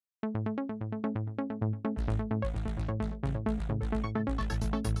Hello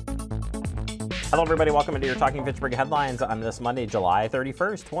everybody, welcome into your Talking Fitchburg headlines on this Monday, July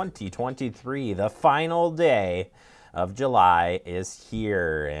 31st, 2023. The final day of July is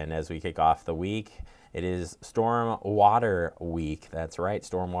here, and as we kick off the week, it is Stormwater Week. That's right,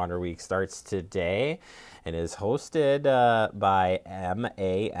 Stormwater Week starts today and is hosted by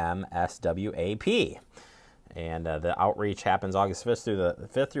MAMSWAP. And the outreach happens August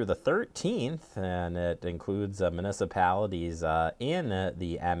 5th through the 13th, and it includes municipalities in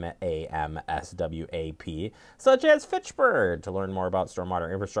the MAMSWAP, such as Fitchburg, to learn more about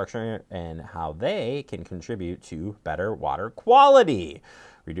stormwater infrastructure and how they can contribute to better water quality,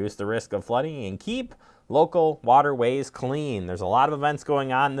 reduce the risk of flooding, and keep local waterways clean. There's a lot of events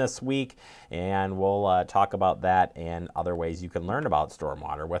going on this week, and we'll talk about that and other ways you can learn about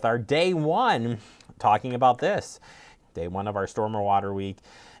stormwater with our day one talking about this. Day one of our Stormwater Week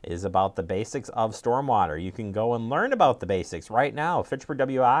is about the basics of stormwater. You can go and learn about the basics right now,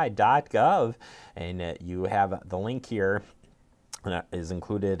 fitchburgwi.gov, and you have the link here that is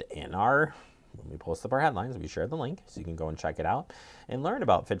included in our, when we post up our headlines, we share the link, so you can go and check it out and learn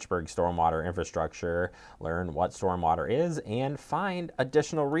about Fitchburg stormwater infrastructure, learn what stormwater is, and find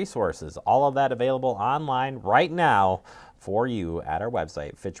additional resources. All of that available online right now for you at our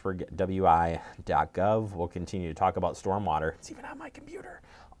website, fitchburgwi.gov. We'll continue to talk about stormwater. It's even on my computer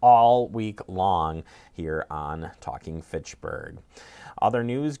all week long here on Talking Fitchburg. Other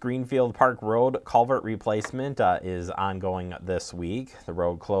news, Greenfield Park Road culvert replacement is ongoing this week. The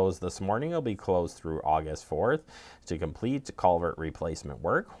road closed this morning. It'll be closed through August 4th. To complete culvert replacement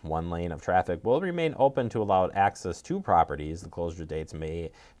work, one lane of traffic will remain open to allow access to properties. The closure dates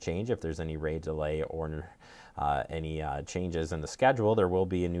may change if there's any rate delay or any changes in the schedule. There will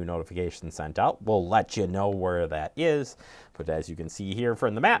be a new notification sent out. We'll let you know where that is, but as you can see here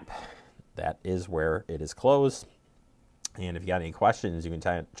from the map, that is where it is closed. And if you got any questions, you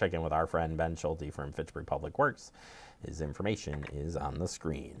can check in with our friend Ben Schulte from Fitchburg Public Works. His information is on the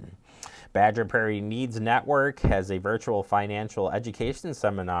screen. Badger Prairie Needs Network has a virtual financial education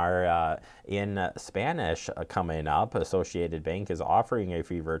seminar in Spanish coming up. Associated Bank is offering a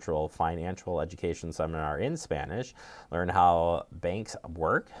free virtual financial education seminar in Spanish. Learn how banks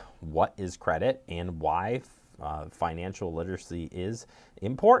work, what is credit, and why financial literacy is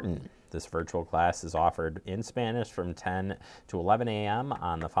important. This virtual class is offered in Spanish from 10 to 11 a.m.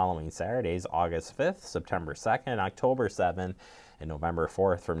 on the following Saturdays, August 5th, September 2nd, October 7th, and November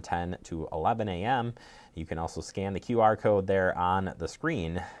 4th from 10 to 11 a.m. You can also scan the QR code there on the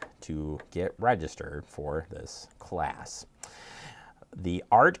screen to get registered for this class. The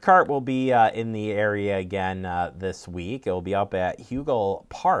art cart will be in the area again this week. It will be up at Hugo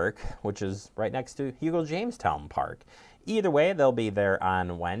Park, which is right next to Hugo Jamestown Park. Either way, they'll be there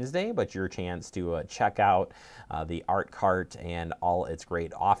on Wednesday, but your chance to check out the art cart and all its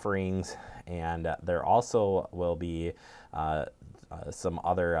great offerings. And there also will be some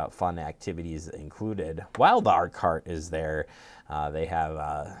other fun activities included while the art cart is there. They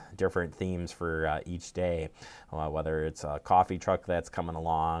have different themes for each day, whether it's a coffee truck that's coming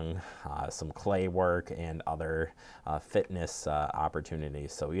along, some clay work, and other fitness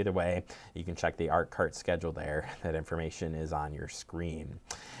opportunities. So either way, you can check the art cart schedule there. That information is on your screen.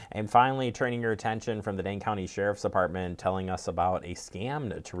 And finally, turning your attention from the Dane County Sheriff's Department, telling us about a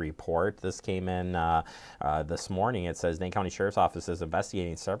scam to report. This came in this morning. It says Dane County Sheriff's Office is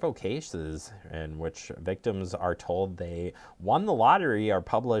investigating several cases in which victims are told they won the lottery or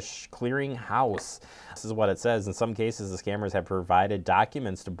published clearing house. This is what it says. In some cases, the scammers have provided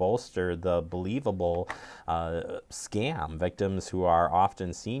documents to bolster the believable scam. Victims, who are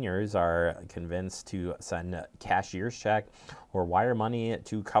often seniors, are convinced to send a cashier's check or wire money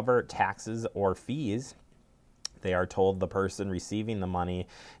to cover taxes or fees. They are told the person receiving the money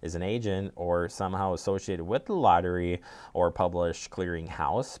is an agent or somehow associated with the lottery or published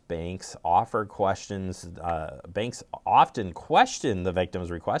clearinghouse. Banks often question the victims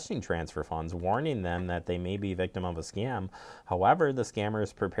requesting transfer funds, warning them that they may be victim of a scam. However, the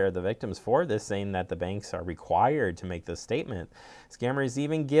scammers prepare the victims for this, saying that the banks are required to make this statement. Scammers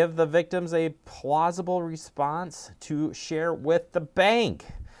even give the victims a plausible response to share with the bank.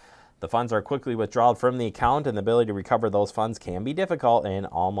 The funds are quickly withdrawn from the account, and the ability to recover those funds can be difficult and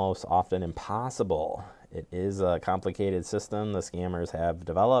almost often impossible. It is a complicated system the scammers have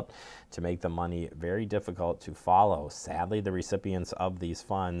developed to make the money very difficult to follow. Sadly, the recipients of these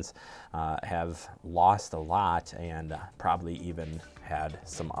funds have lost a lot and probably even had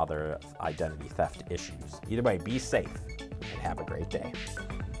some other identity theft issues. Either way, be safe and have a great day.